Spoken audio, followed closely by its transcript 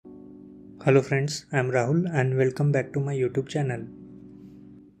Hello friends, I am Rahul and welcome back to my YouTube channel.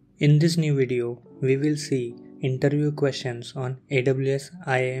 In this new video, we will see interview questions on AWS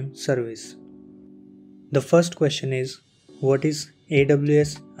IAM service. The first question is, what is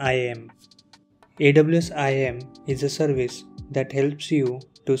AWS IAM? AWS IAM is a service that helps you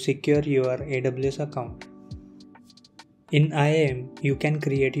to secure your AWS account. In IAM, you can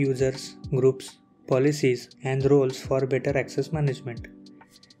create users, groups, policies and roles for better access management.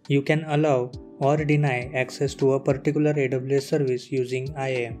 You can allow or deny access to a particular AWS service using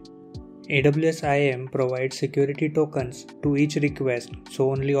IAM. AWS IAM provides security tokens to each request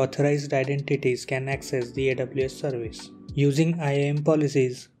so only authorized identities can access the AWS service. Using IAM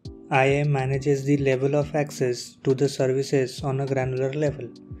policies, IAM manages the level of access to the services on a granular level.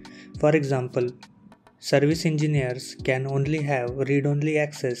 For example, service engineers can only have read-only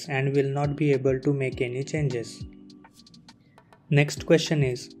access and will not be able to make any changes. Next question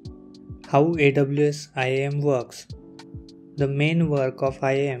is, how AWS IAM works. The main work of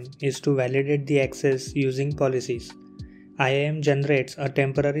IAM is to validate the access using policies. IAM generates a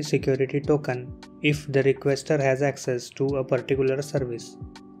temporary security token if the requester has access to a particular service.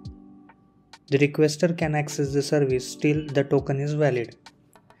 The requester can access the service till the token is valid.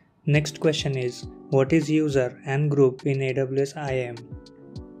 Next question is, what is user and group in AWS IAM?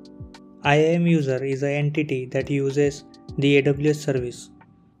 IAM user is an entity that uses the AWS service.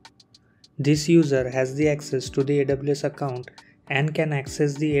 This user has the access to the AWS account and can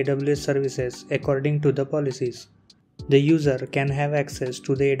access the AWS services according to the policies. The user can have access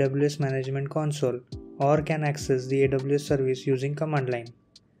to the AWS Management Console or can access the AWS service using command line.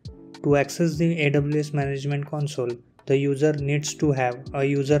 To access the AWS Management Console, the user needs to have a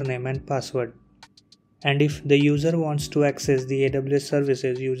username and password. And if the user wants to access the AWS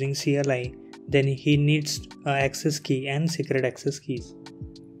services using CLI, then he needs an access key and secret access keys.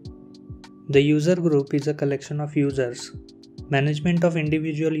 The user group is a collection of users. Management of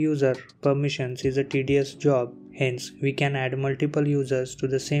individual user permissions is a tedious job, hence we can add multiple users to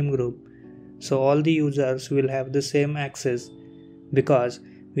the same group, so all the users will have the same access because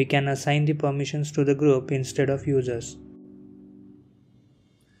we can assign the permissions to the group instead of users.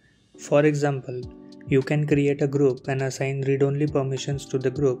 For example, you can create a group and assign read-only permissions to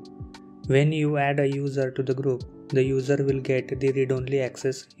the group. When you add a user to the group, the user will get the read-only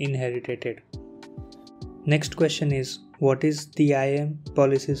access inherited. Next question is, what is the IAM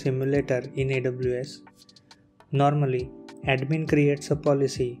policy simulator in AWS? Normally, admin creates a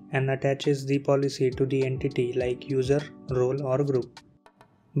policy and attaches the policy to the entity like user, role or group.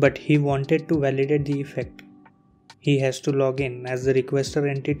 But he wanted to validate the effect. He has to log in as the requester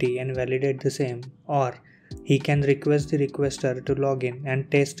entity and validate the same, or he can request the requester to log in and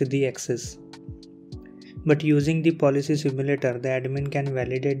test the access. But using the policy simulator, the admin can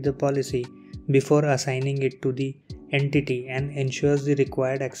validate the policy before assigning it to the entity and ensures the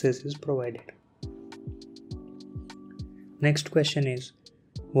required access is provided. Next question is,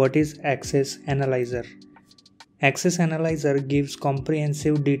 what is Access Analyzer? Access Analyzer gives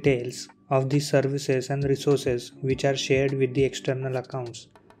comprehensive details of the services and resources which are shared with the external accounts.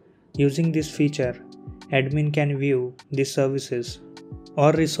 Using this feature, admin can view the services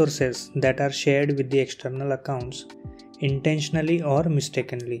or resources that are shared with the external accounts intentionally or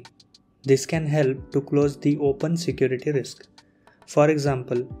mistakenly. This can help to close the open security risk. For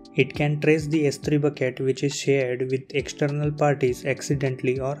example, it can trace the S3 bucket which is shared with external parties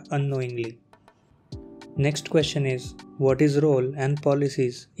accidentally or unknowingly. Next question is, what is role and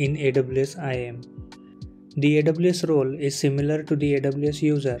policies in AWS IAM? The AWS role is similar to the AWS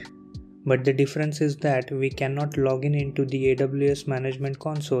user, but the difference is that we cannot log in into the AWS Management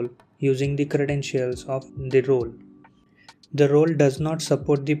Console using the credentials of the role. The role does not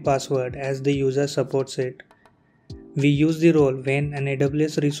support the password as the user supports it. We use the role when an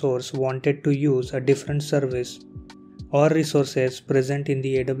AWS resource wanted to use a different service or resources present in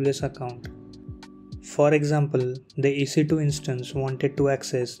the AWS account. For example, the EC2 instance wanted to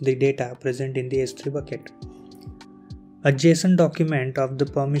access the data present in the S3 bucket. A JSON document of the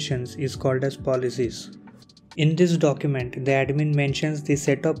permissions is called as policies. In this document, the admin mentions the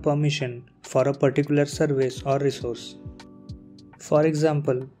set of permission for a particular service or resource. For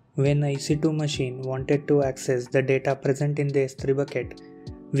example, when a EC2 machine wanted to access the data present in the S3 bucket,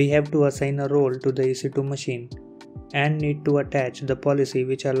 we have to assign a role to the EC2 machine and need to attach the policy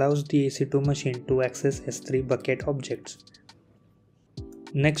which allows the EC2 machine to access S3 bucket objects.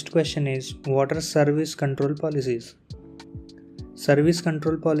 Next question is, what are service control policies? Service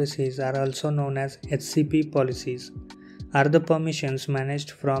control policies are also known as HCP policies, are the permissions managed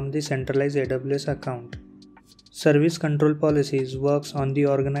from the centralized AWS account. Service control policies works on the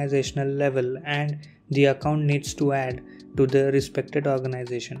organizational level and the account needs to add to the respected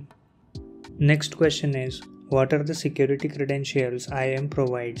organization. Next question is, what are the security credentials IAM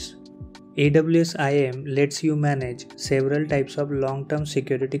provides? AWS IAM lets you manage several types of long-term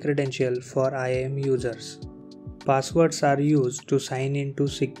security credentials for IAM users. Passwords are used to sign into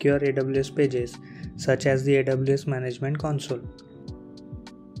secure AWS pages such as the AWS Management Console.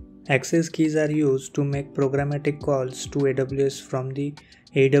 Access keys are used to make programmatic calls to AWS from the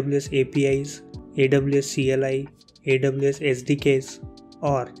AWS APIs, AWS CLI, AWS SDKs,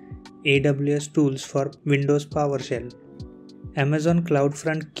 or AWS tools for Windows PowerShell. Amazon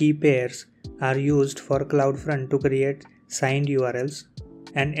CloudFront key pairs are used for CloudFront to create signed URLs,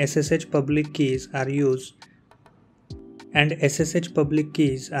 and SSH public keys are used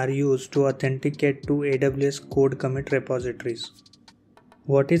to authenticate to AWS code commit repositories.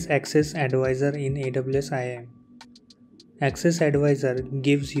 What is Access Advisor in AWS IAM? Access Advisor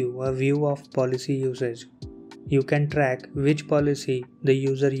gives you a view of policy usage. You can track which policy the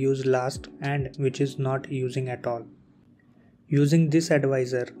user used last and which is not using at all. Using this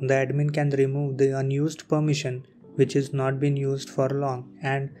advisor, the admin can remove the unused permission which is not been used for long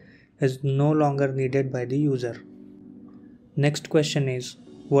and is no longer needed by the user. Next question is,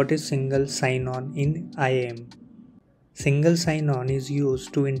 what is single sign-on in IAM? Single sign-on is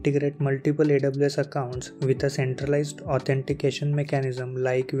used to integrate multiple AWS accounts with a centralized authentication mechanism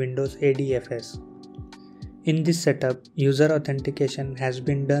like Windows ADFS. In this setup, user authentication has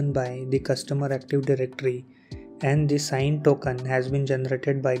been done by the customer Active Directory and the signed token has been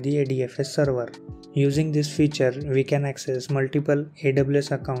generated by the ADFS server. Using this feature, we can access multiple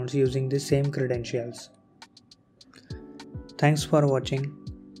AWS accounts using the same credentials. Thanks for watching.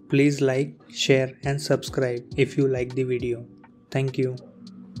 Please like, share and subscribe if you like the video. Thank you.